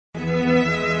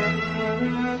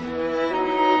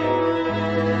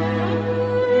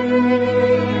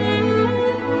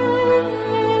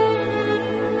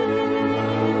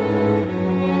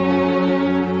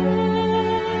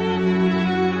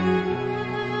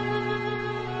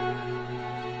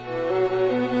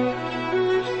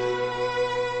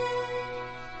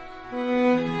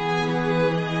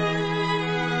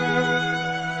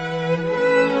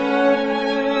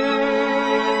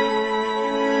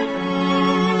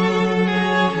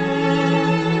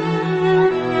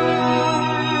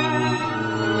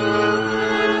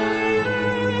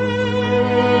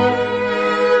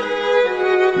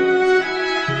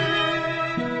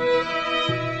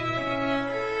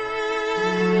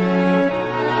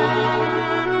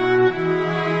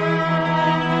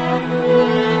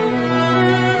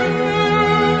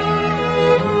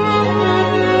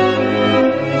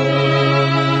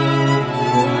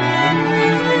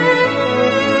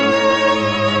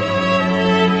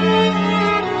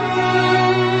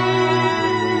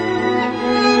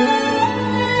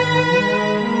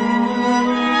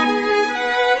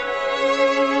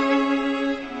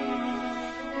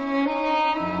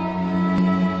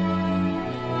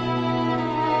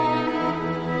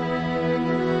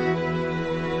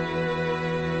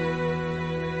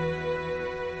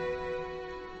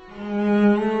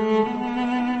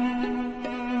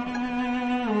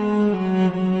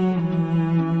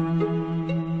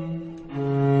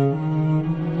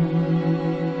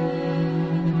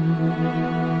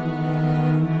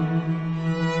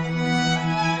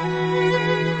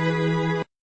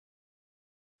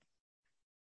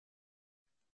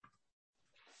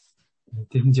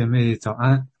弟兄姐妹早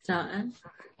安。早安。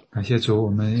感谢主，我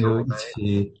们又一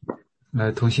起来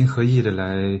同心合意的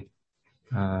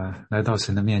来到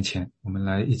神的面前，我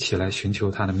们一起来寻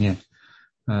求他的面。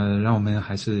让我们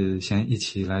还是先一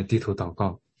起来低头祷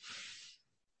告。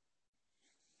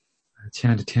亲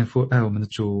爱的天父，爱我们的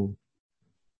主，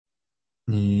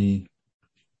你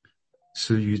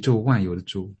是宇宙万有的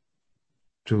主，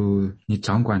主你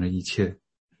掌管了一切。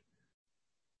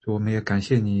主，我们也感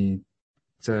谢你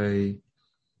在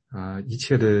一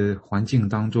切的环境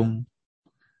当中，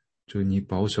主你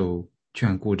保守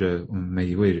眷顾着我们每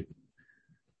一位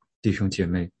弟兄姐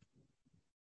妹。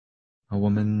我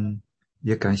们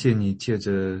也感谢你借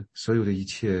着所有的一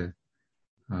切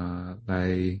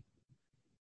来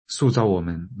塑造我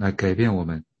们，来改变我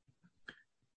们，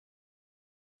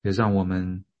也让我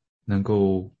们能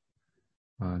够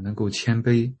谦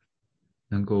卑，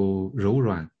能够柔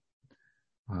软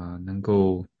能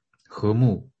够和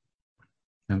睦，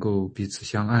能够彼此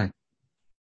相爱，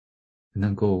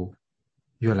能够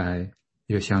越来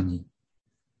越像你。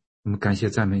我们感谢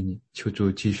赞美你，求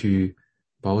主继续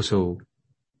保守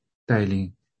带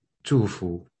领祝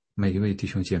福每一位弟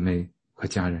兄姐妹和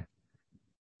家人。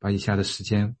把以下的时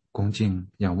间恭敬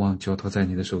仰望交托在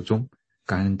你的手中，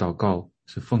感恩祷告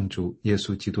是奉主耶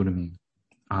稣基督的名，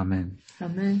阿们。阿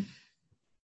们。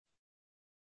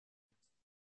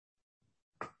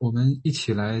我们一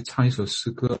起来唱一首诗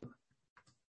歌，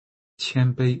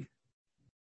谦卑。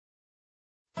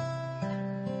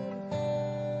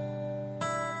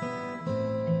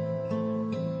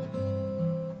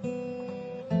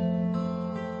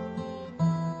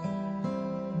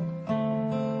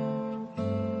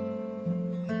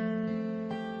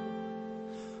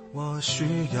我需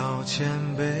要谦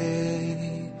卑，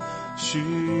需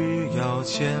要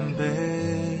谦卑，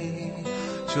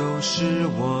就是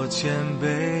我谦卑，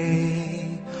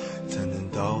才能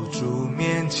到主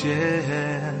面前。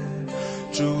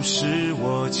主使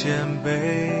我谦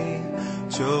卑，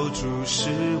求主使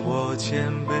我谦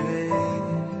卑。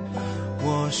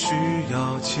我需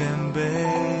要谦卑，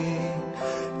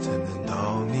才能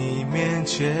到你面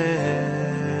前。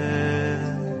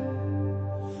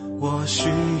我需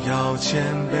要谦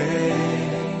卑，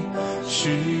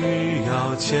需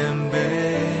要谦卑，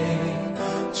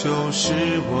就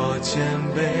是我谦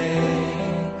卑，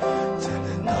才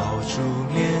能到主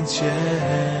面前。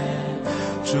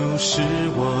主使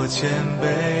我谦卑，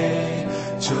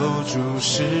求主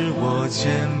使我谦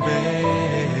卑。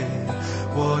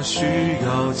我需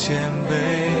要谦卑，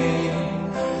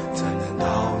才能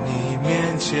到你面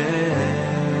前。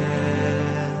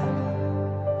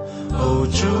哦，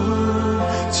主，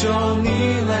求你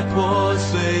来破碎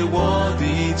我的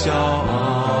骄傲，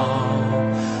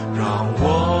让我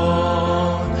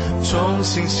重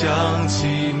新想起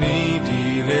你的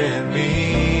怜悯，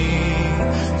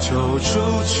求除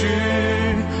去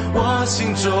我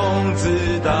心中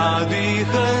自大的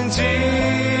痕迹，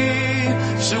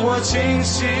使我清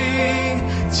醒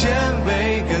谦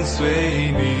卑跟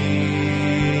随你。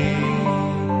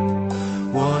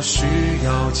我需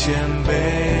要谦卑，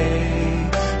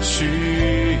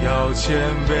需要谦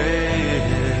卑，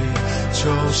求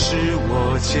使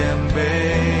我谦卑，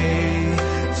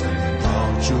才能到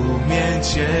主面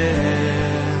前。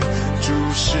主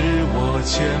使我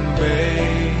谦卑，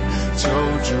求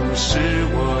主使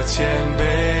我谦卑。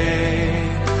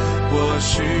我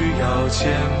需要谦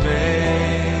卑，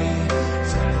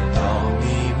才能到你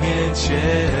面前。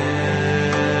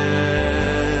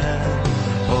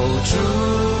主，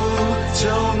求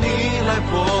你来破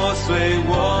碎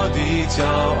我的骄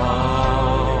傲，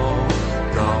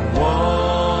让我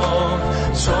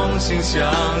重新想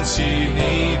起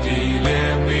你的怜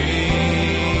悯，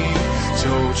就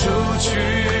除去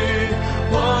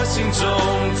我心中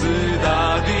自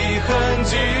大的痕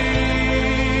迹，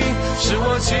使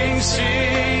我清醒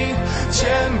谦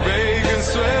卑跟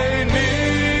随你。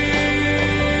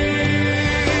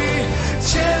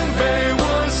谦卑我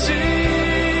心，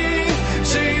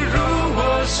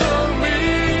生命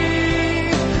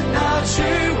拿去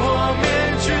我面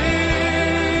具，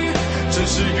正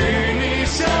是与你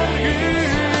相遇，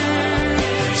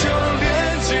就连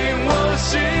进我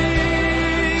心，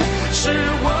使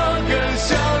我更像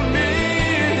你，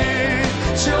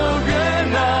就悦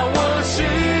纳我心，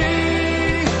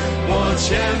我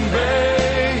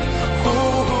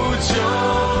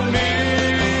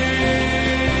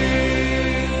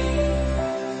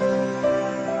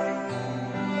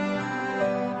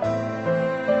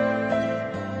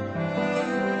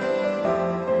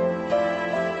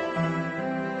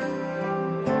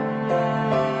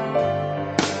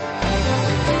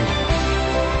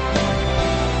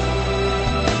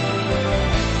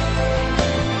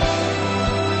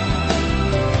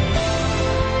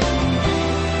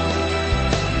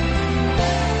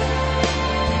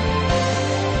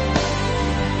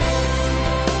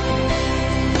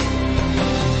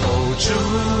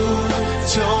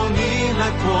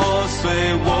碎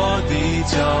我的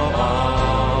骄傲，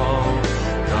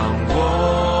让我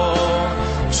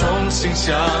重新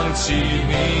想起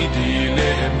你的怜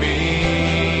悯，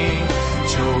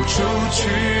就除去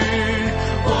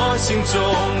我心中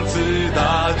自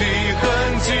大的痕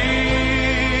迹，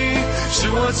使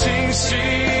我清醒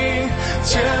谦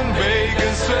卑跟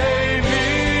随你，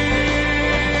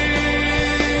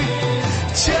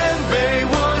谦卑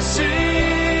我心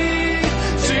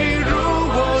进入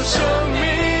我生命，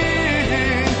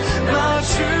拿去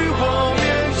我面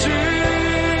具，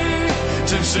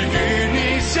正是与你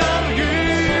相遇，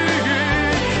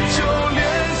就连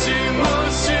进我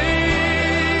心，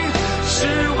使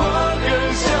我更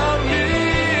像你，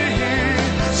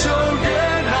就悦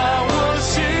纳我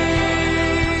心，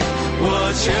我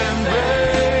谦卑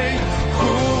呼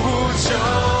求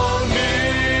你，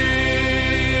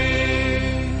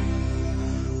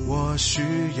我需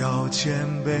要谦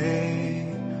卑，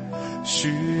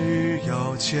需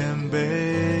要谦卑，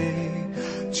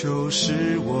就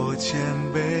是我谦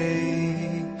卑，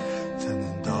才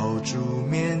能到主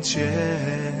面前。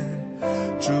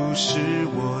主使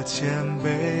我谦卑，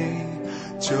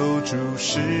救主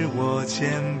使我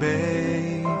谦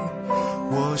卑，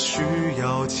我需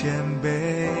要谦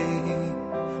卑，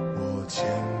我谦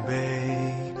卑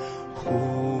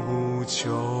呼求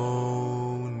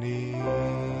你。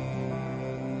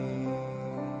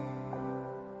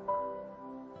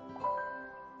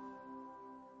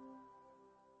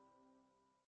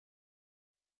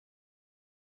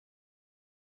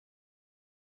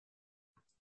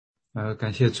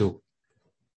感谢主。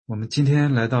我们今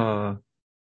天来到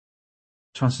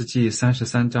创世纪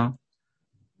33章，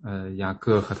雅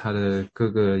各和他的哥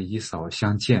哥以扫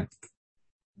相见。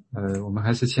我们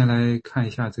还是先来看一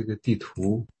下这个地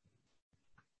图。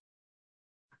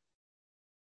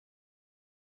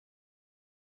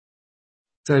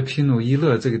在皮努伊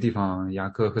勒这个地方，雅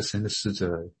各和神的使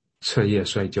者彻夜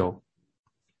摔跤。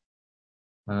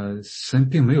神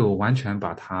并没有完全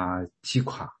把他击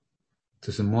垮，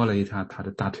只是摸了一下他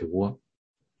的大腿窝，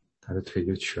他的腿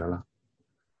就瘸了。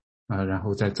然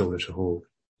后再走的时候，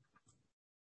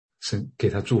神给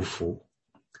他祝福。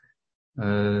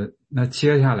那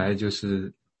接下来就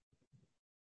是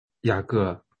雅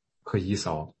各和以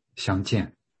扫相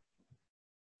见。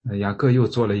雅各又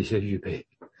做了一些预备，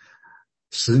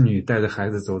使女带着孩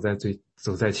子走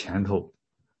在前头，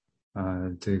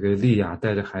这个利亚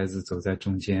带着孩子走在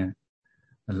中间，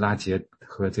拉结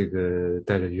和这个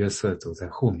带着约瑟走在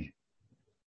后面，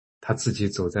他自己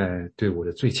走在队伍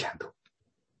的最前头，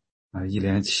一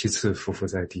连7次匍匐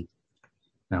在地，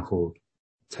然后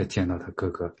才见到他哥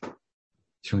哥。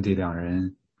兄弟两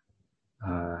人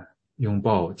拥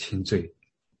抱亲嘴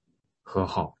和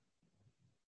好，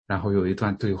然后有一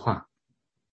段对话。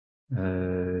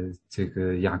这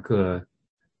个雅各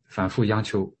反复央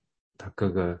求他哥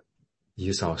哥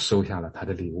以扫收下了他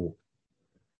的礼物，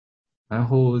然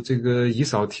后这个以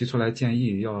扫提出来建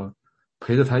议要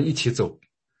陪着他一起走，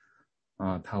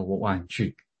他婉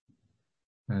拒。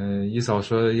以扫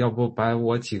说要不把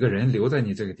我几个人留在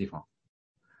你这个地方，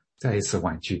再一次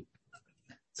婉拒。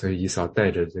所以以扫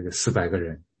带着这个400个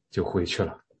人就回去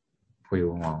了，回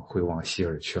往西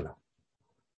尔去了，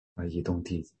以东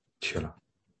地去了。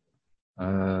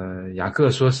雅各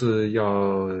说是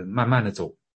要慢慢的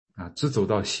走，只走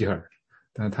到西尔，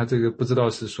但他这个不知道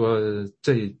是说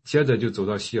这接着就走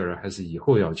到西尔，还是以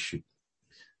后要去。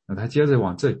他接着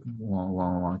往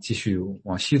继续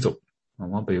往西走，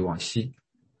往北往西，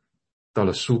到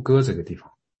了苏哥这个地方，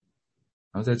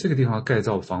然后在这个地方盖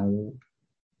造房屋，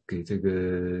给这个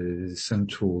牲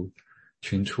畜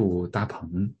群畜搭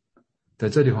棚，在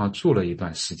这地方住了一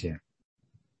段时间。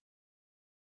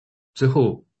之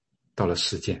后到了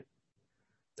示剑，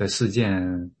在示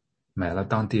剑买了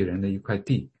当地人的一块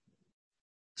地，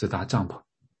支搭帐篷，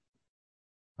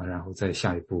然后再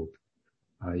下一步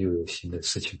又有新的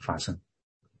事情发生，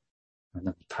那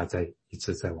么他一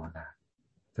直在往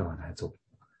南走。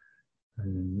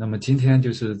那么今天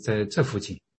就是在这附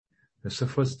近，是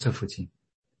这附近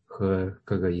和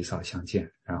哥哥以扫相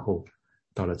见，然后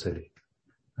到了这里，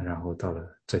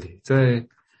在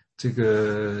这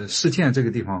个示剑这个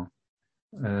地方，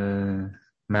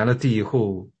买了地以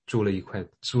后筑了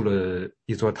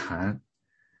一座坛，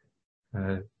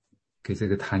给这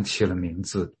个坛起了名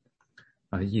字，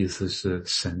意思是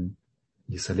神，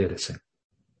以色列的神。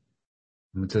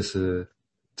那么这是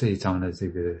这一章的这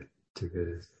个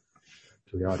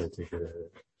主要的这个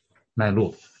脉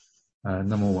络。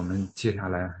那么我们接下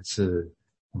来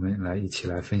我们一起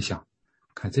来分享，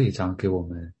看这一章给我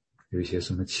们有一些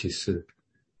什么启示，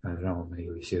让我们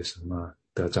有一些什么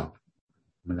得着，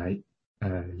我们来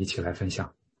一起来分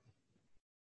享。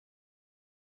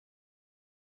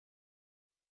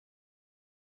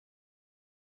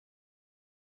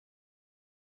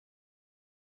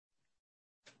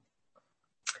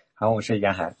好，我是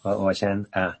严海，我先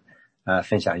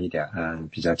分享一点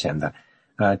比较简单。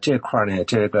这块呢，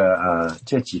这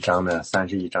几章呢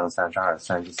，31章、32、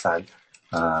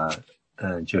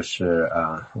33，就是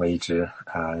我一直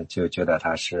就觉得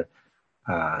他是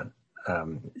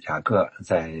雅各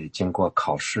在经过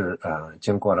考试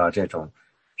经过了这种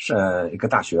一个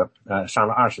大学上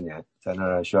了20年，在那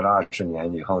儿学了20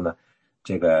年以后呢，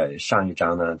这个上一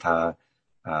章呢他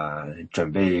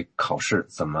准备考试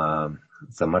怎么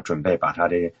准备，把他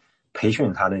这培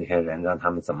训他的那些人让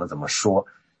他们怎么说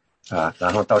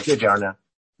然后到这边呢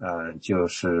就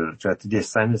是这第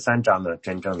33章呢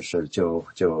真正是就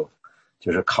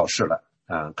是考试了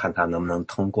看他能不能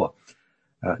通过。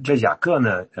这雅各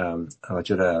呢我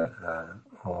觉得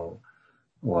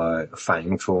我反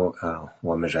映出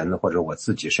我们人或者我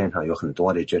自己身上有很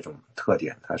多的这种特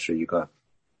点，他是一个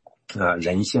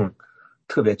人性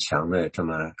特别强的这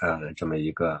么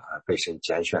一个被神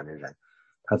拣选的人。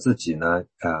他自己呢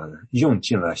用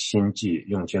尽了心计，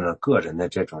用尽了个人的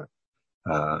这种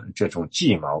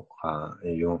计谋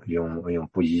用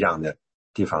不一样的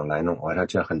地方来弄。我说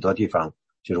这很多地方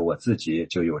就是我自己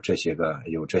就有这些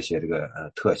这个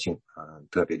特性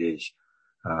特别的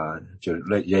就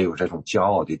是也有这种骄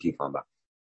傲的地方吧。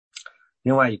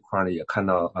另外一块呢，也看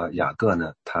到雅各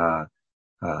呢，他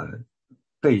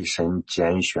被神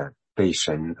拣选，被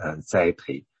神栽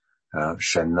培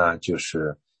神呢就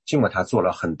是尽管他做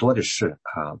了很多的事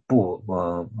不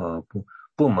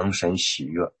蒙神喜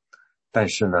悦，但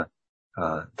是呢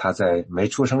他在没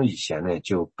出生以前呢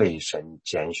就被神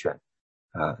拣选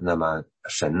那么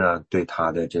神呢对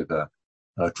他的这个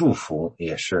祝福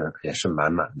也是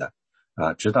满满的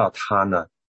直到他呢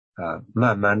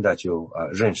慢慢的就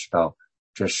认识到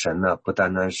这神呢不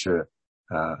单单是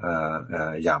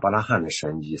亚伯拉罕的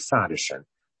神，以撒的神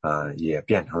也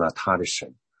变成了他的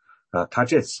神他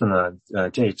这次呢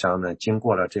这一章呢经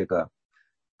过了这个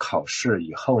考试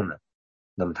以后呢，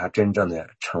那么他真正的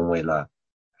成为了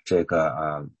这个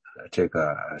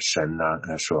神呢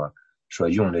所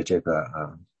用的这个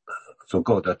足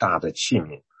够的大的器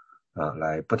皿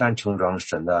来不但承装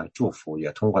神的祝福，也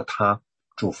通过他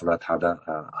祝福了他的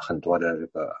很多的这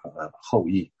个后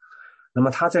裔。那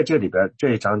么他在这里边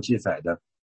这一章记载的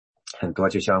很多，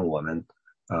就像我们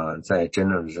在真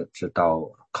正是到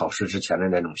考试之前的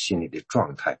那种心理的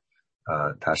状态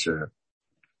他是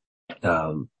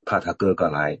怕他哥哥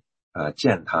来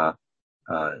见他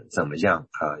怎么样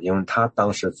因为他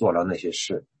当时做了那些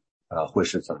事会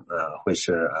是怎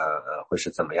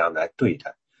么样来对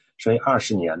待，所以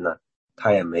20年呢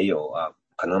他也没有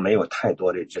可能没有太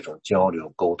多的这种交流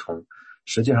沟通。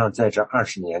实际上在这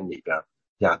20年里边，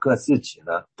雅各自己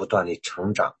呢不断的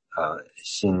成长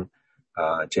心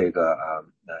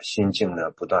境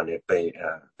呢不断的被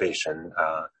神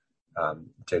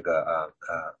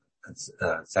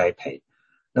栽培。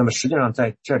那么实际上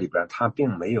在这里边他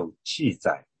并没有记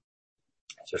载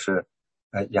就是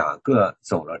雅各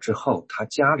走了之后他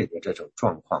家里的这种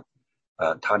状况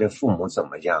他的父母怎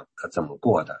么样怎么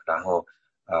过的，然后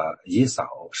以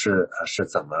扫是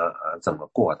怎么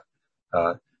过的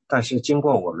但是经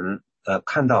过我们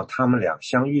看到他们俩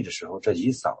相遇的时候，这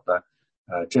以扫的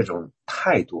这种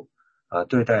态度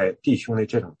对待弟兄的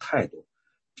这种态度，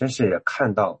真是也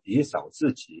看到以扫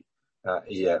自己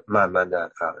也慢慢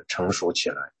的成熟起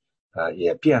来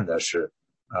也变得是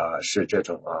这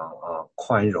种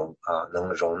宽容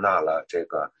能容纳了这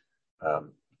个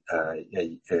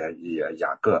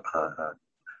雅各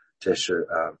这是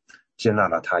接纳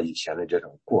了他以前的这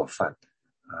种过犯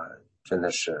真的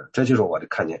是，这就是我的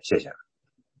看见。谢谢。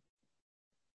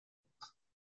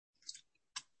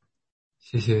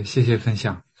谢谢分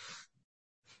享。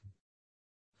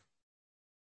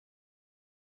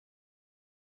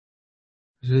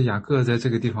就是雅各在这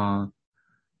个地方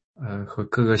和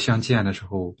哥哥相见的时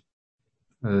候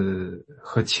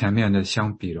和前面的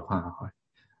相比的话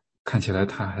看起来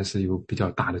他还是有比较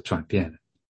大的转变的。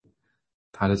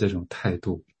他的这种态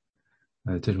度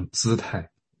这种姿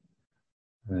态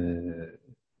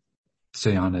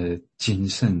这样的谨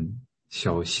慎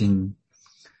小心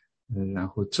然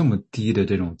后这么低的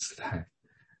这种姿态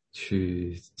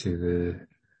去这个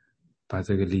把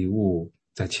这个礼物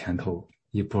在前头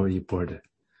一波一波的，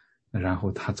然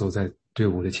后他走在队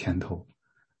伍的前头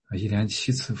一连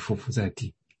7次匍匐在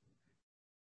地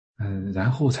然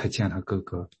后才见他哥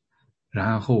哥，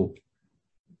然后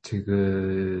这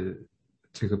个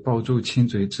抱住亲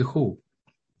嘴之后，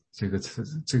这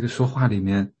个说话里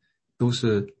面都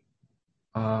是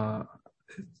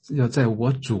要在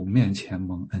我主面前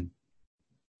蒙恩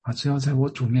只要在我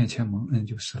主面前蒙恩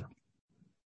就是了。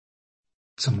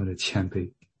这么的谦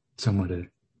卑，这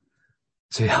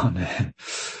样的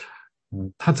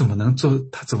他怎么能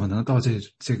到这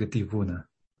个地步呢？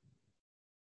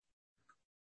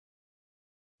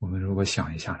我们如果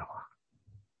想一下的话，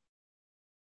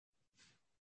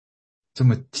这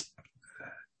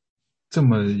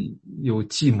么有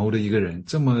计谋的一个人，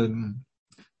这么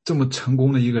成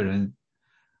功的一个人，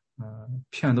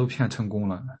骗都骗成功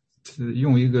了，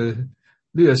用一个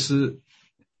略施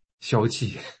小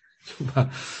计，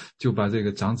就把这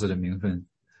个长子的名分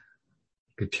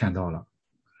给骗到了，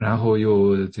然后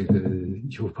又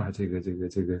把这个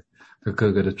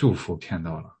哥哥的祝福骗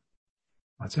到了，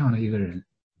这样的一个人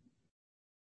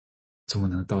怎么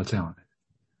能到这样的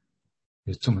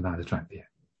有这么大的转变？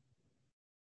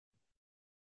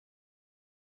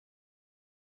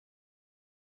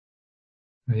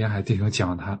沿海弟兄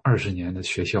讲他20年的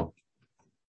学校，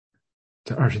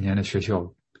这20年的学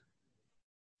校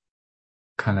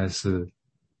看来是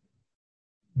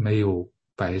没有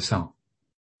白上，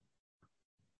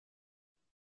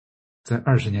在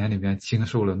20年里面经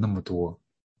受了那么多，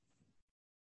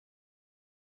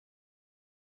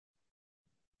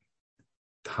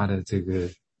他的这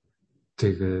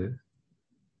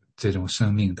种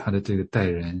生命，他的这个待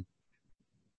人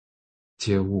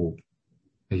接物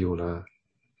也有了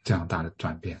这样大的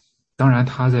转变。当然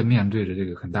他在面对着这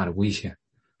个很大的危险，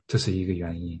这是一个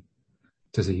原因，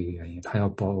他要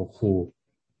保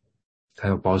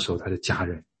守他的家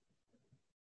人，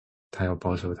他要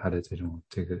保守他的这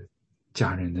个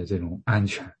家人的这种安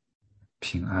全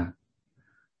平安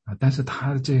但是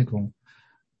他这种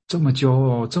这么骄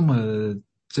傲，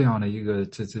这样的一个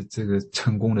这个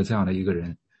成功的这样的一个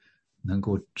人，能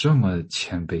够这么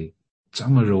谦卑，这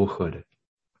么柔和的，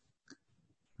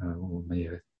我们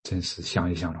也真是想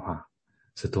一想的话，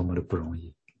是多么的不容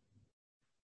易。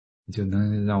就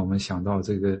能让我们想到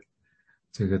这个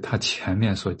他前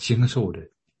面所经受的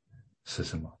是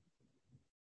什么。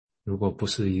如果不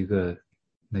是一个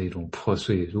那种破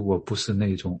碎，如果不是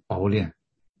那种熬练，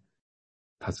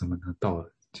他怎么能到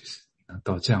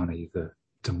这样的一个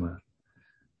这么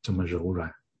柔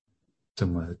软，这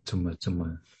么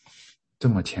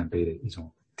谦卑的一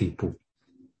种地步？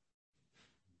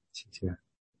谢谢。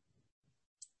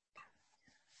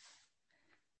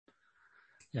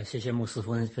要谢谢牧师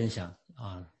分享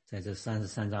在这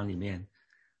33章里面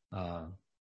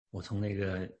我从那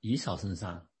个以扫身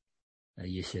上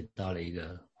也学到了一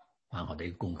个蛮好的一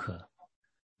个功课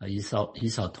以扫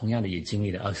同样的也经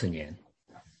历了20年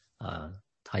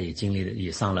他也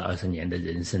上了20年的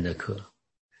人生的课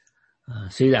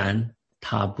虽然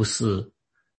他不是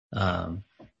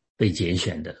被拣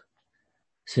选的，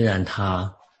虽然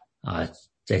他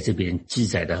在这边记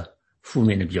载的负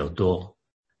面的比较多，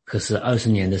可是20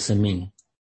年的生命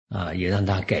也让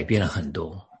他改变了很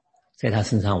多。在他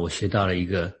身上我学到了一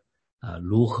个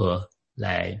如何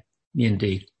来面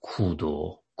对苦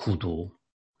读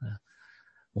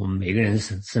我们每个人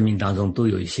生命当中都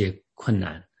有一些困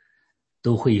难，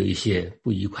都会有一些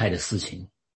不愉快的事情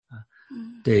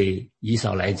对以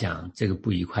扫来讲，这个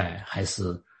不愉快还是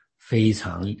非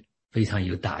常非常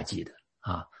有打击的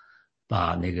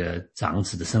把那个长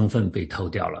子的身份被偷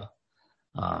掉了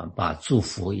把祝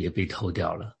福也被偷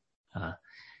掉了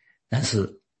但是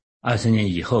20年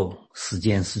以后，时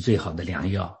间是最好的良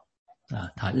药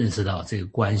他认识到这个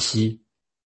关系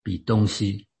比东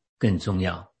西更重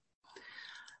要。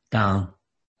当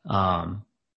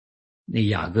那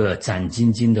雅各战兢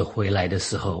兢的回来的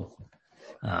时候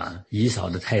以扫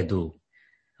的态度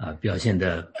表现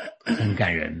得很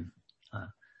感人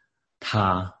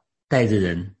他带着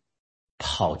人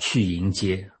跑去迎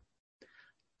接，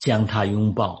将他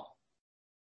拥抱，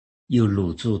又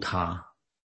搂住他，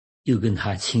又跟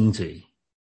他亲嘴，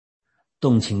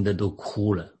动情的都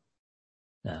哭了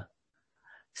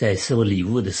在收礼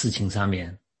物的事情上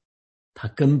面，他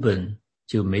根本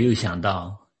就没有想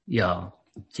到要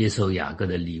接受雅各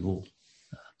的礼物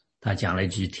他讲了一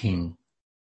句挺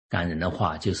感人的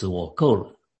话，就是我够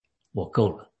了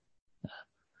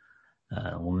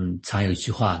我们常有一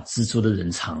句话，知足的人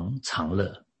常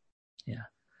乐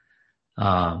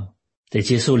在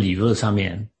接受礼物上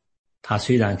面，他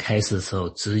虽然开始的时候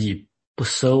执意不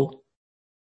收，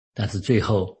但是最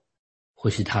后或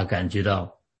许他感觉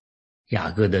到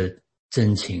雅各的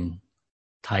真情，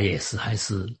他也是还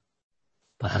是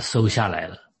把它收下来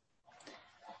了。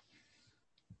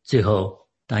最后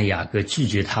当雅各拒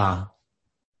绝他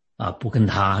不跟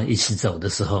他一起走的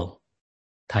时候，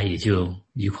他也就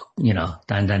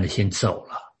单单的先走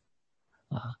了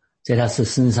在他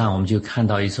身上我们就看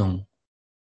到一种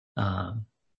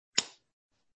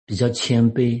比较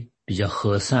谦卑，比较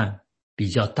和善，比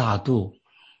较大度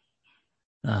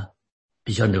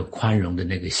比较有宽容的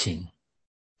那个心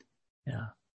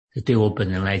这对我本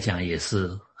人来讲也是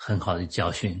很好的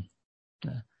教训。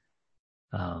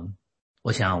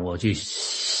我想我就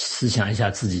思想一下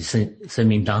自己生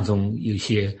命当中有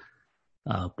些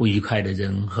不愉快的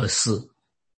人和事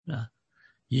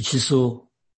与其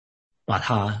说把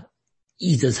它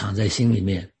一直藏在心里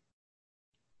面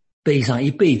背上一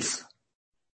辈子，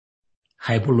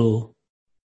还不如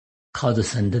靠着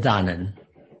神的大能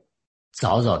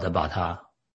早早的把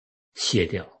它卸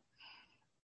掉。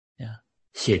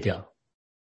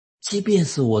即便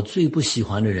是我最不喜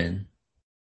欢的人，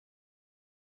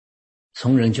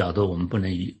从人角度我们不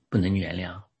能原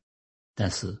谅，但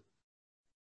是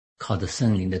靠着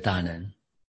圣灵的大能，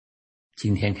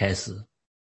今天开始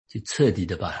就彻底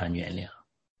的把它原谅。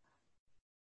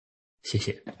谢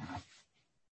谢。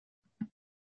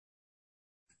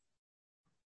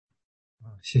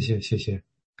谢谢，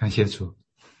感谢主。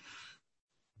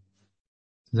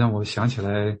让我想起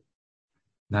来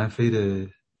南非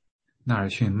的纳尔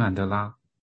逊·曼德拉，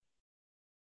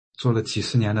坐了几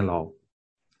十年的牢，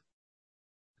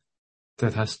在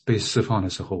他被释放的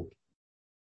时候，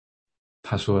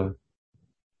他说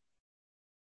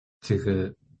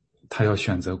他要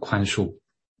选择宽恕。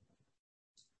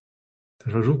他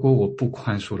说如果我不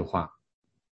宽恕的话，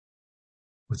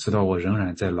我知道我仍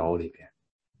然在牢里边，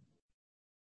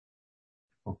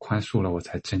我宽恕了我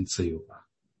才真自由吧，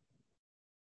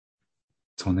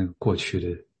从那个过去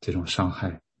的这种伤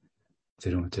害这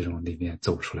种里面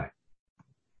走出来，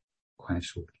宽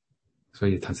恕，所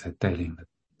以他才带领了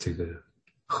这个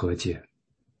和解，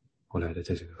后来的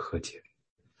这个和解。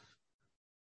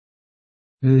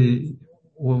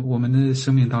我们的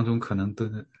生命当中可能都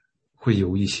会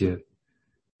有一些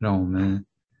让我们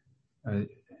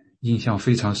印象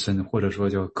非常深，或者说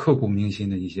叫刻骨铭心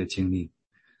的一些经历，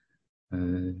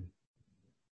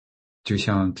就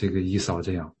像这个以扫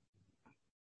这样，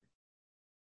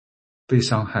被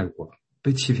伤害过，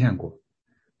被欺骗过，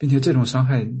并且这种伤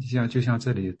害就像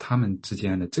这里他们之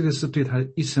间的这个是对他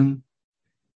一生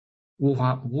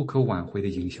无可挽回的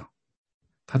影响，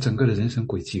他整个的人生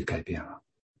轨迹改变了，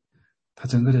他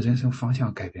整个的人生方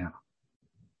向改变了，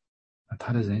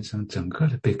他的人生整个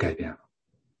的被改变了，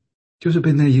就是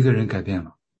被那一个人改变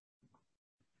了。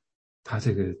他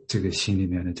这个心里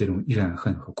面的这种怨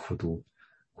恨和苦毒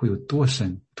会有多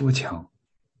深多强，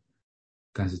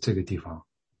但是这个地方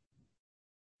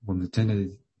我们真的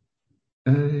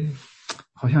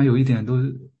好像有一点都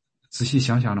仔细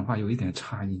想想的话有一点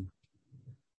差异，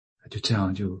就这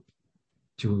样就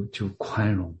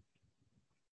宽容，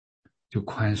就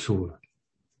宽恕了，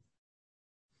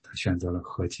他选择了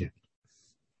和解，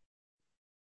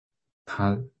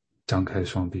他张开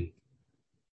双臂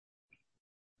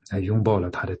来拥抱了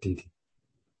他的弟弟，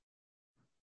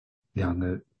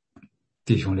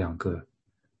弟兄两个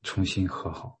重新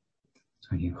和好，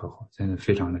真的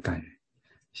非常的感人。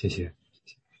谢谢。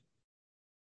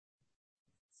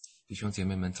弟兄姐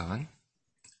妹们早安，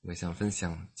我想分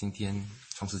享今天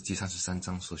创世纪33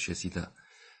章所学习的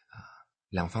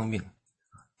两方面。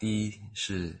第一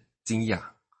是惊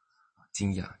讶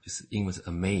就是英文是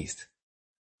amazed。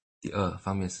第二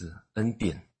方面是恩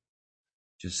典，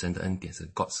就是神的恩典，是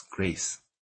God's grace。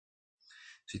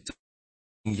所以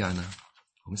惊讶呢，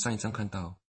我们上一章看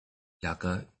到雅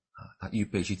各他预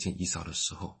备去见以扫的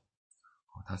时候，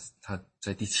他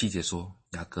在第7节说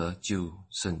雅各就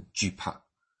甚惧怕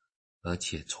而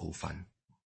且愁烦，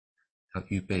他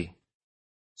预备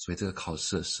所以这个考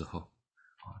试的时候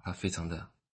他非常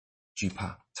的惧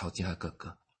怕朝见他哥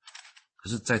哥。可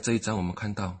是在这一章我们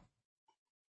看到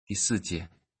第4节，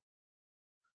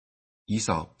以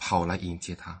扫跑来迎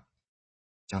接他，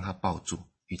将他抱住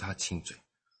与他亲嘴。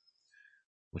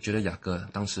我觉得雅各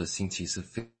当时的心情是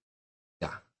非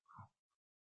常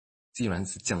既然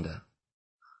是这样的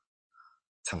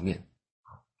场面，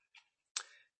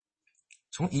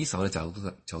从以扫的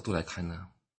角度来看呢，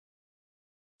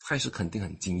他也是肯定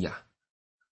很惊讶，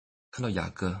看到雅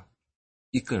各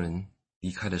一个人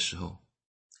离开的时候，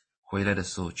回来的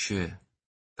时候却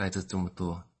带着这么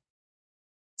多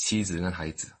妻子跟孩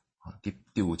子。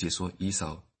第5节说以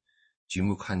扫举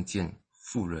目看见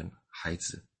妇人孩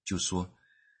子，就说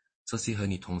这些和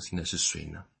你同行的是谁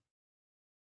呢？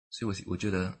所以我觉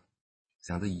得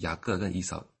想着雅各跟以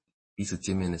扫彼此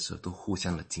见面的时候都互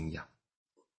相的惊讶，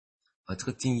而这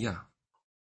个惊讶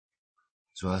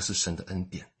主要是神的恩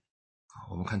典。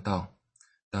我们看到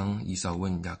当以扫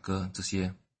问雅各这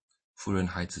些妇人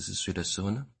孩子是谁的时候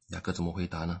呢，雅各怎么回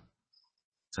答呢？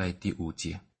在第5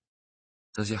节，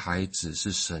这些孩子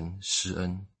是神施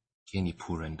恩给你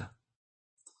仆人的，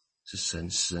是神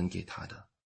施恩给他的，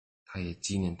他也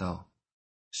纪念到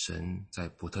神在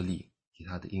伯特利给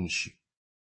他的应许，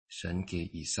神给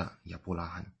以撒亚伯拉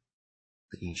罕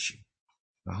的应许。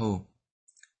然后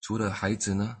除了孩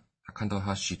子呢，他看到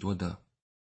他许多的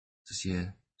这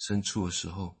些牲畜的时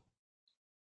候，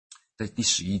在第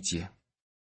11节，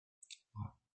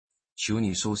求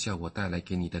你收下我带来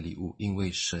给你的礼物，因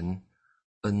为神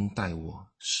恩待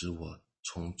我，使我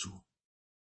充足。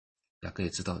雅各也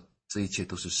知道这一切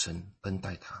都是神恩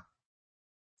待他，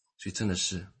所以真的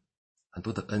是很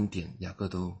多的恩典雅各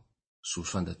都数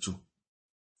算得住。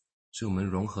所以我们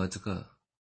融合这个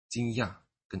惊讶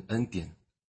跟恩典，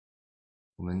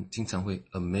我们经常会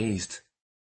amazed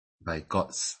by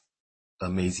God's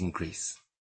amazing grace。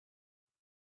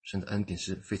 神的恩典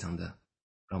是非常的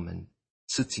让我们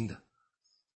吃惊的。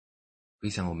回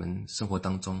想我们生活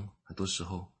当中，很多时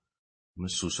候我们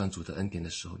数算主的恩典的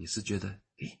时候，也是觉得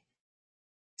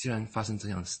既然发生这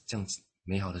样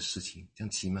美好的事情，这样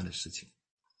奇妙的事情，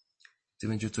这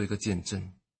边就做一个见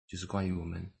证，就是关于我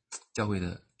们教会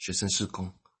的学生事工，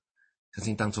相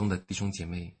信当中的弟兄姐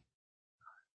妹，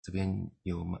这边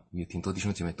有挺多弟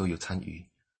兄姐妹都有参与。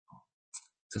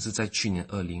这是在去年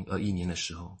2021年的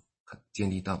时候，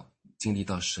经历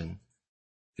到神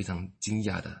非常惊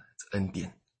讶的恩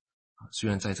典。虽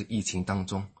然在这疫情当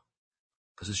中，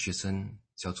可是学生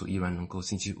小组依然能够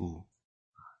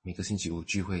每个星期五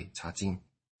聚会查经，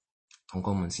同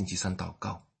工们星期3祷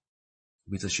告，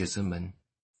为着学生们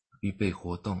预备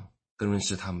活动，更认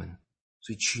识他们。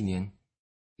所以去年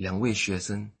2位学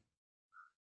生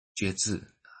决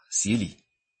志洗礼，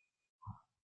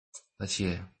而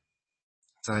且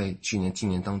在去年今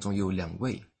年当中又有2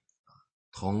位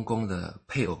同工的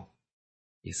配偶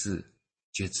也是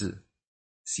决志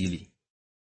洗礼。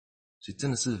所以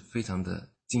真的是非常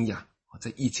的惊讶，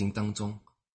在疫情当中，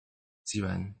既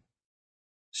然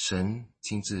神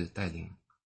亲自带领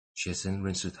学生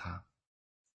认识他，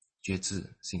决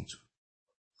志信主。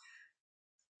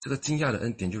这个惊讶的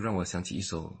恩典就让我想起一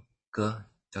首歌，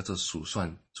叫做《数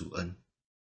算主恩》，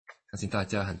相信大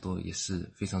家很多也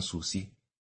是非常熟悉。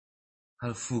它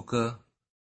的副歌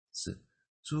是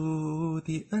主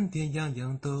的恩典样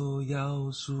样都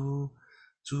要数，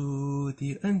主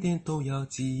的恩典都要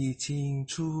记清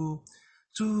楚，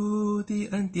主的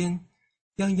恩典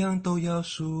样样都要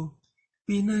数，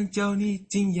必能叫你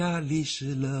惊讶历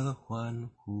史了欢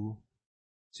呼。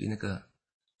所以那个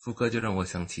副歌就让我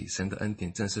想起神的恩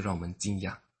典真是让我们惊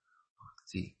讶，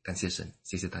所以感谢神，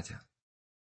谢谢大家。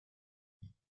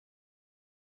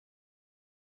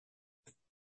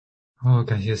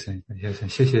感谢神，感谢神，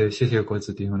谢谢国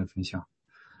子弟兄的分享。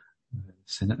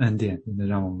神的恩典真的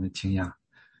让我们惊讶。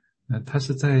他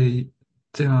是在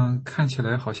这样看起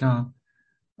来好像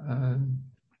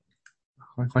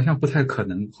好像不太可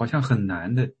能，好像很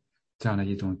难的这样的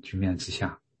一种局面之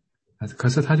下，可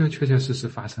是它就确确实实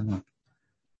发生了。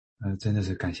真的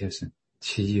是感谢神，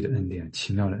奇异的恩典，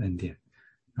奇妙的恩典，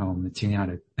让我们惊讶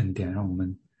的恩典，让我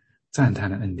们赞叹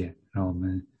的恩典，让我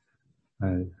们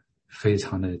非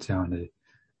常的这样的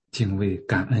敬畏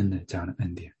感恩的这样的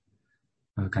恩典。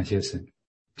感谢神，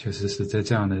确实是在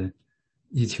这样的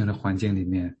疫情的环境里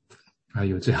面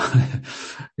有这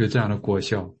样的果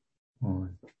效，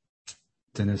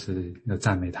真的是要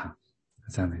赞美他，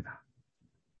赞美他。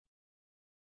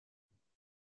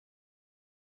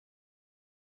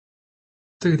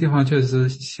这个地方确实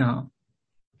像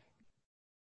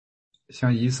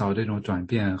以扫这种转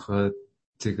变和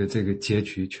这个结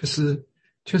局，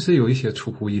确实有一些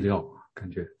出乎意料，感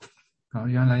觉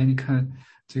原来你看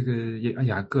这个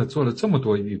雅各做了这么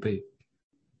多预备，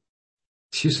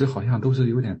其实好像都是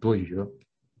有点多余了。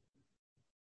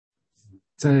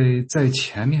在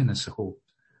前面的时候，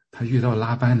他遇到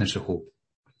拉班的时候，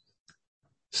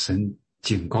神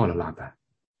警告了拉班，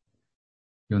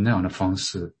用那样的方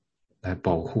式来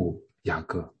保护雅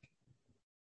各。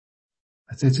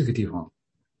在这个地方，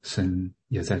神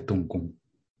也在动工，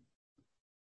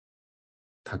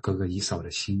他哥哥以扫的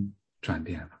心转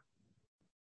变了，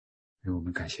所以我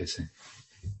们感谢神。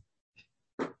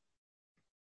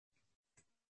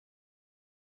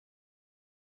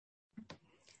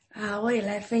我也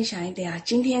来分享一点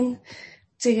今天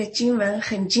这个经文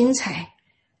很精彩，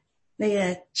那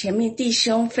个前面弟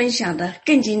兄分享的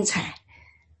更精彩，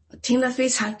我听得非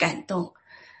常感动。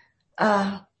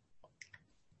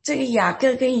这个雅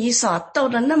各跟以扫斗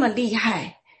得那么厉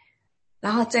害，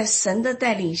然后在神的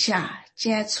带领下，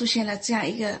竟然出现了这样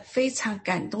一个非常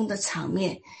感动的场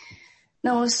面。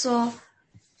那我说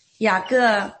雅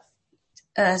各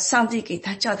上帝给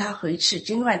他叫他回去，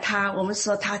尽管我们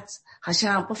说他好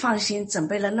像不放心，准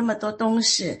备了那么多东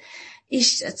西，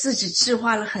自己计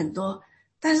划了很多，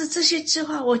但是这些计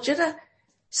划我觉得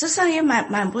实际上也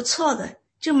蛮不错的，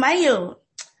就蛮有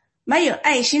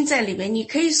爱心在里面。你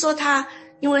可以说他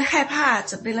因为害怕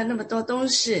准备了那么多东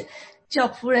西，叫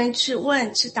仆人去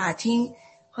问去打听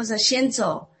或者先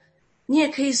走，你也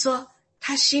可以说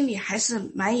他心里还是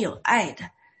蛮有爱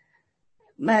的，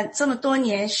这么多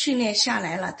年训练下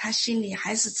来了，他心里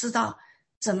还是知道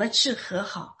怎么去和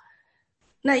好。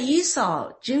那以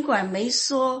扫尽管没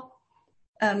说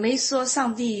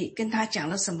上帝跟他讲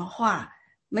了什么话，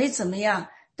没怎么样，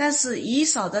但是以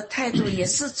扫的态度也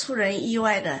是出人意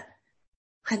外的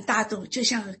很大度，就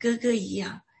像个哥哥一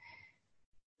样。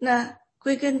那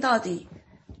归根到底，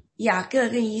雅各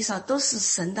跟以扫都是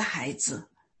神的孩子。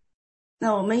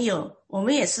那我们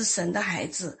也是神的孩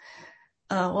子，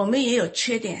我们也有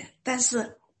缺点，但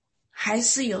是还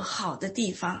是有好的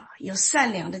地方，有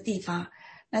善良的地方。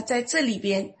那在这里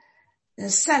边，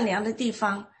善良的地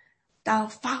方当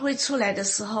发挥出来的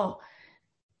时候，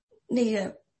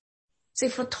这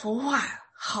幅图画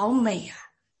好美啊，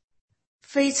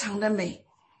非常的美。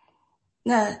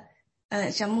那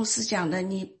像牧师讲的，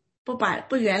你不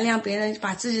原谅别人，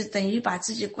等于把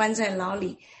自己关在牢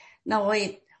里。那我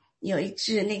也有一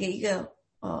句一个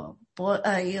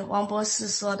王博士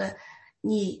说的，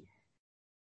你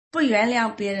不原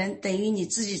谅别人，等于你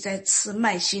自己在吃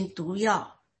慢性毒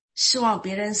药，希望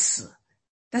别人死，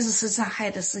但是实际上害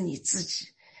的是你自己。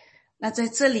那在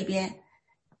这里边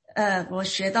我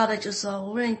学到的就是说，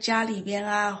无论家里边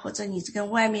啊，或者你跟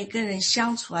外面跟人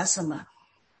相处啊什么，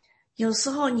有时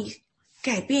候你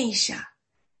改变一下，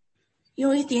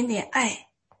用一点点爱，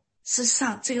事实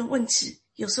上这个问题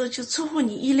有时候就出乎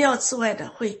你意料之外的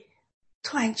会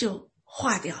突然就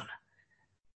化掉了。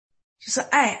就是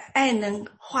爱能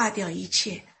化掉一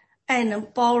切，爱能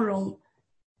包容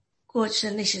过去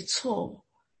的那些错误。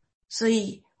所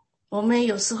以我们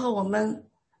有时候我们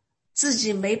自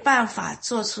己没办法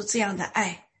做出这样的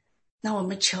爱，那我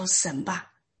们求神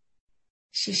吧。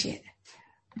谢谢。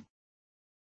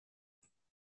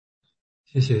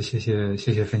谢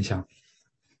谢分享。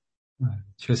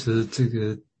确实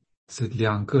这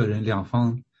两个人两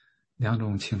方两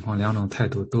种情况两种态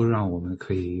度都让我们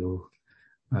可以有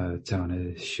这样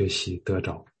的学习得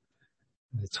着。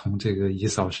从这个以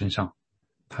扫身上，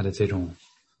他的这种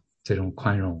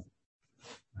宽容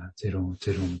这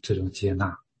种接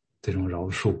纳，这种饶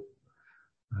恕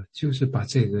就是把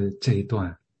这一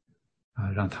段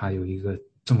让他有一个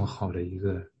这么好的一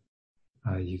个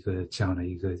这样的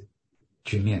一个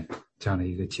局面，这样的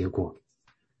一个结果，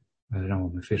让我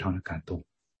们非常的感动。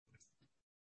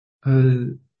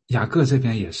雅各这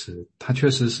边也是，他确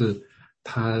实是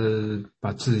他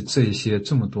把这一些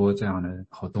这么多这样的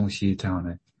好东西这样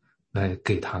的来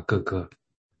给他哥哥，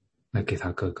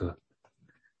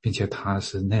并且他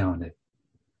是那样的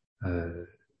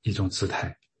一种姿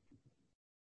态。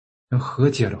要和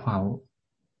解的话，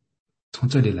从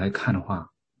这里来看的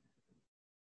话，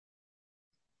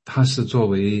他是作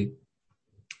为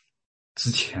之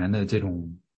前的这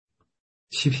种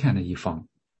欺骗的一方，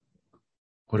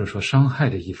或者说伤害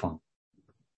的一方，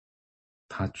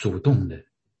他主动的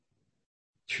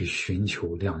去寻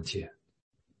求谅解，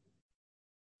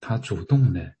他主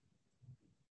动的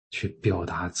去表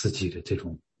达自己的这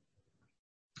种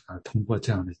通过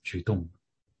这样的举动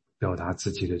表达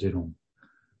自己的这种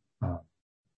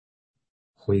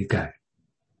悔改，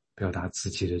表达自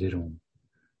己的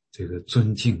这个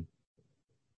尊敬，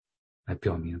来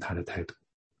表明他的态度。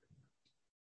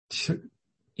其实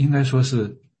应该说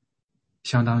是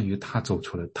相当于他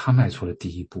迈出了第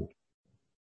一步。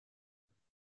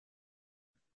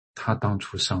他当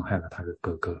初伤害了他的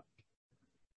哥哥，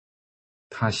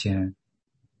他先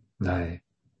来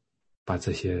把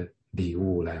这些礼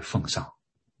物来奉上，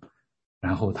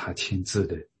然后他亲自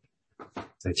的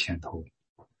在前头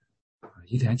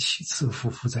一连7次匍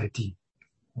匐在地。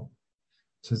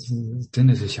这真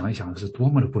的是想一想是多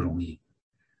么的不容易，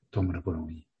多么的不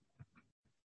容易。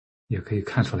也可以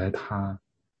看出来他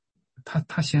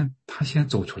先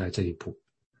走出来这一步，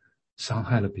伤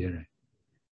害了别人，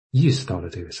意识到了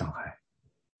这个伤害。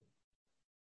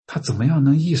他怎么样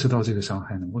能意识到这个伤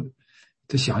害呢？我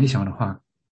这想一想的话，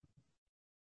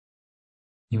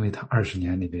因为他20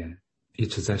年里边一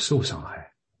直在受伤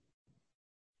害，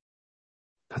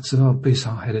他知道被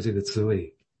伤害的这个滋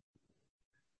味，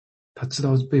他知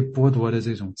道被剥夺的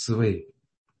这种滋味，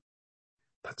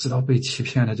他知道被欺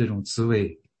骗的这种滋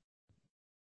味，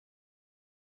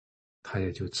他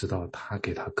也就知道他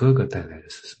给他哥哥带来的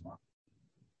是什么。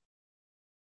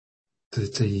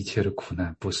这一切的苦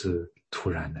难不是突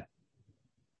然的，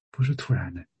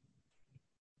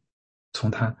从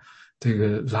他这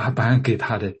个拉班给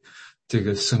他的这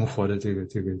个生活的这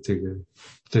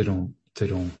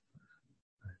种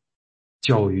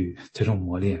教育，这种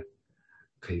磨练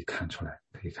可以看出来。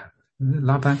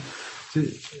拉班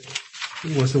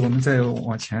如果是我们再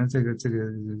往前这个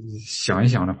想一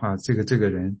想的话，这个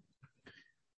人，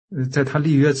在他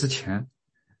立约之前，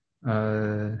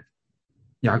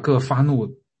雅各发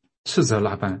怒斥责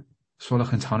拉班，说了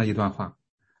很长的一段话。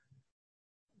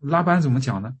拉班怎么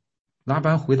讲呢？拉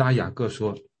班回答雅各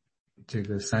说，这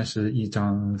个31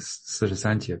章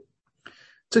43节，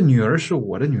这女儿是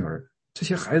我的女儿，这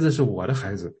些孩子是我的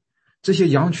孩子，这些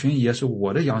羊群也是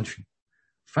我的羊群，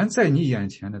凡在你眼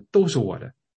前的都是我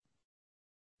的，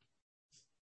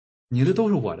你的都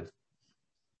是我的。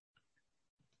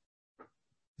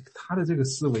他的这个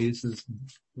思维是，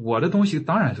我的东西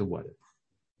当然是我的，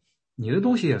你的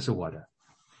东西也是我的，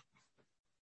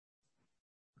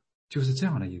就是这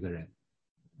样的一个人。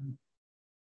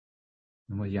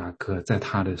那么雅各在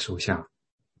他的手下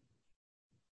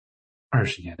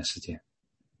20年的时间，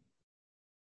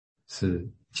是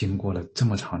经过了这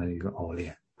么长的一个熬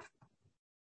炼，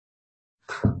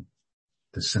他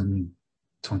的生命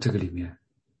从这个里面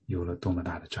有了多么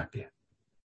大的转变，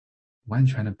完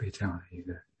全的被这样的一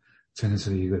个，真的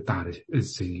是一个大的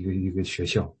这一个学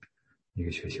校，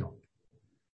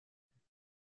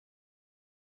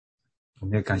我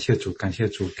们也感谢主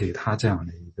给他这样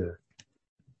的一个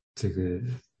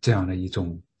这样的一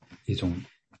种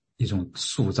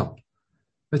塑造。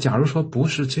那假如说不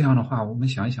是这样的话，我们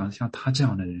想一想，像他这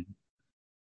样的人，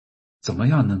怎么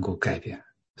样能够改变？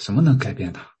什么能改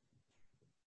变他？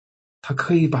他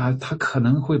可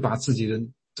能会把自己的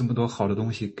这么多好的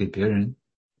东西给别人，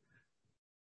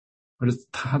或者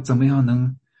他怎么样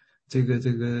能这个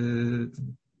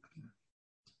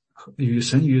与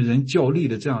神与人较力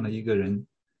的这样的一个人，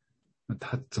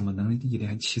他怎么能一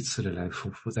连七次的来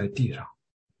伏在地上？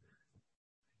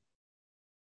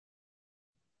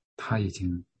他已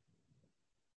经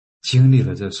经历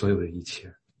了这所有的一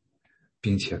切，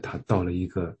并且他到了一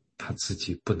个他自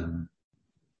己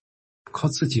靠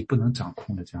自己不能掌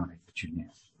控的这样的一个局面。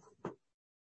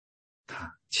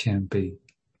他谦卑，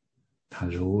他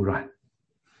柔软，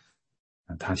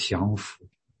他降服，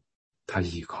他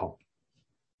依靠。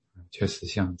确实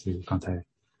像这个刚才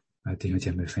弟兄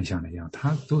姐妹分享的一样，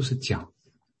他都是讲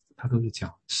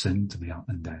神怎么样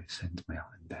恩待，神怎么样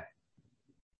恩待。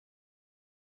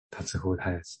他之后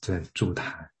他也在祝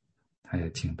坛，他也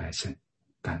敬拜神，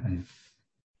感恩，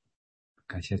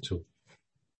感谢主。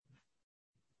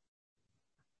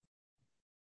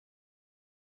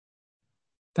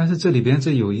但是这里边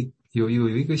有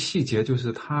一个细节，就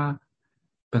是他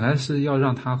本来是要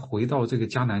让他回到这个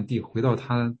迦南地，回到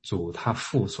他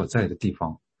父所在的地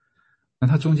方。那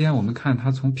他中间我们看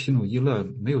他从皮努伊勒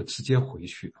没有直接回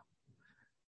去，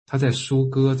他在苏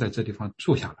哥在这地方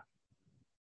住下了。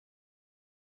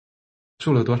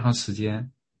住了多长时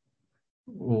间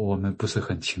我们不是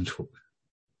很清楚，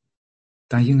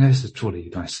但应该是住了一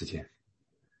段时间，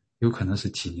有可能是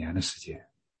几年的时间。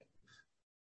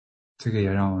这个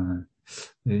也让我们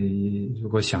如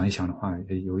果想一想的话，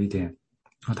也有一点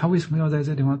他为什么要在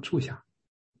这地方住下？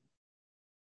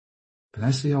本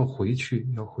来是要回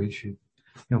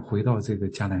到这个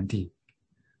迦南地，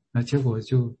那结果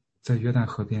就在约旦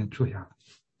河边住下了。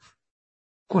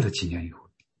过了几年以后，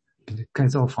并且盖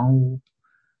造房屋，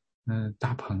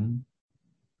搭棚，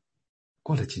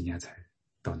过了几年才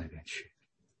到那边去。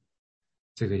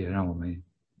这个也让我们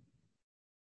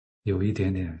有一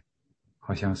点点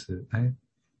好像是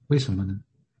为什么呢？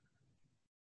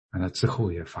那之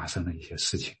后也发生了一些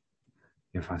事情，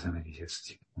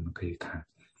我们可以看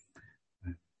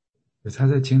他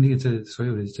在经历这所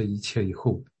有的这一切以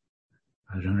后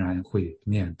仍然会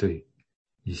面对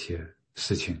一些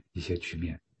事情，一些局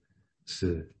面，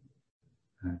是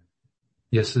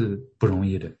也是不容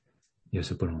易的。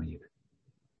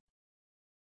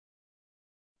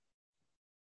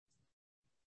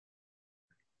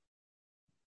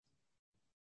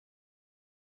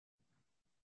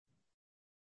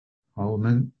好，我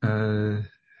们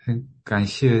很感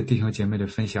谢弟兄姐妹的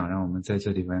分享，让我们在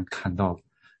这里面看到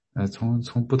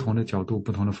从不同的角度，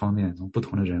不同的方面，从不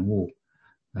同的人物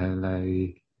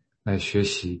来学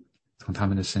习，从他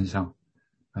们的身上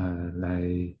来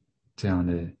这样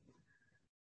的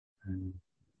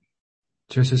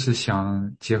确实是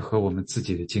想结合我们自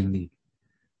己的经历，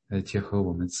结合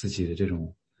我们自己的这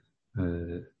种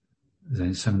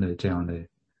人生的这样的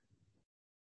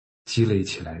积累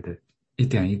起来的一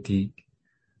点一滴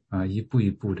一步一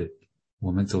步的，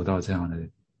我们走到今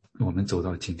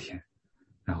天，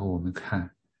然后我们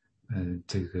看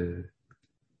这个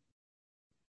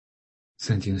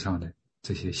圣经上的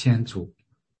这些先祖，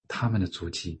他们的足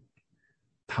迹，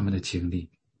他们的经历，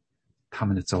他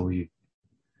们的遭遇，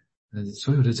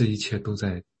所有的这一切都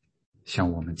在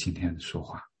向我们今天说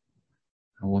话。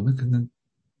我们可能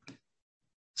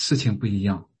事情不一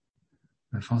样，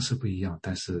方式不一样，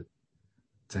但是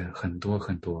在很多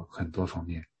方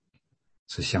面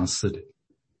是相似的，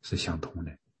是相同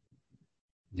的。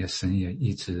也神也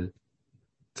一直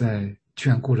在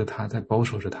眷顾着他，在保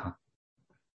守着他。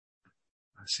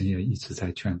神也一直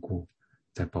在眷顾，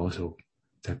在保守，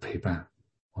在陪伴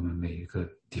我们每一个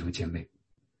弟兄姐妹。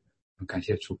感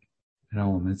谢主，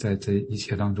让我们在这一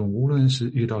切当中，无论是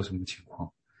遇到什么情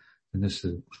况，真的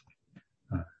是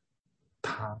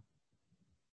他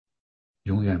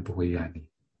永远不会远离，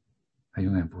他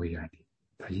永远不会远离，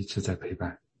他一直在陪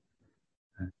伴。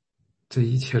这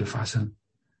一切的发生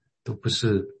都不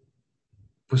是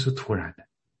突然的，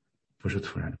不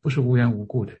是无缘无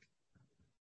故的，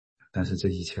但是这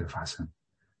一切的发生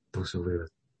都是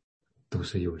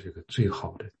有这个最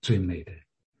好的、最美的、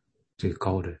最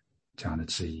高的这样的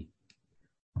旨意。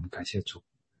我们感谢主，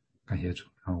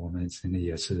让我们真的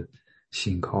也是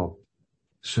信靠、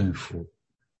顺服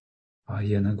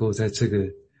也能够在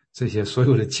这些所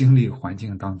有的经历环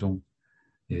境当中，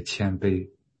也谦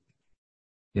卑，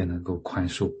也能够宽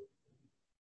恕。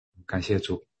感谢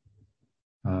主。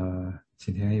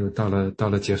今天又到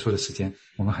了结束的时间，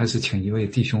我们还是请一位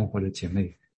弟兄或者姐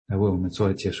妹来为我们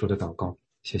做结束的祷告，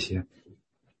谢谢。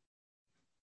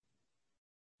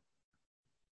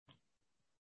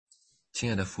亲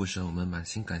爱的父神，我们满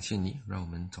心感谢你，让我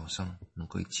们早上能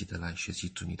够一起的来学习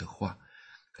主你的话。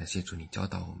感谢主你教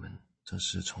导我们，真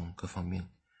是从各方面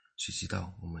学习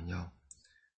到我们要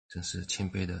真是谦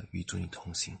卑的与主你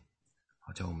同行，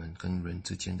好叫我们跟人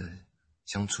之间的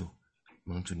相处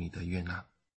蒙主你的悦纳，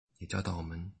也教导我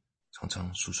们常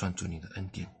常数算主你的恩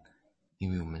典，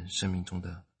因为我们生命中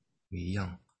的每一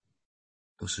样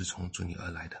都是从主你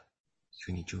而来的，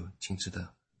所以你就亲自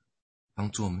的帮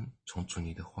助我们从主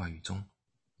你的话语中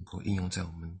能够应用在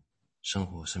我们生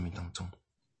活生命当中，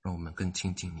让我们更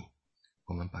亲近你。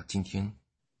我们把今天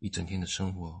一整天的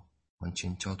生活完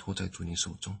全交托在主你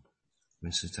手中，无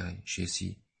论是在学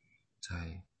习、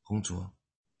在工作、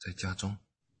在家中，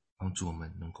帮助我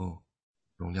们能够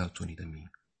荣耀主你的名。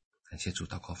感谢主，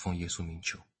祷告奉耶稣名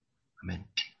求，阿们。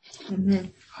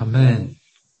阿们。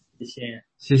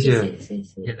谢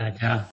谢大家。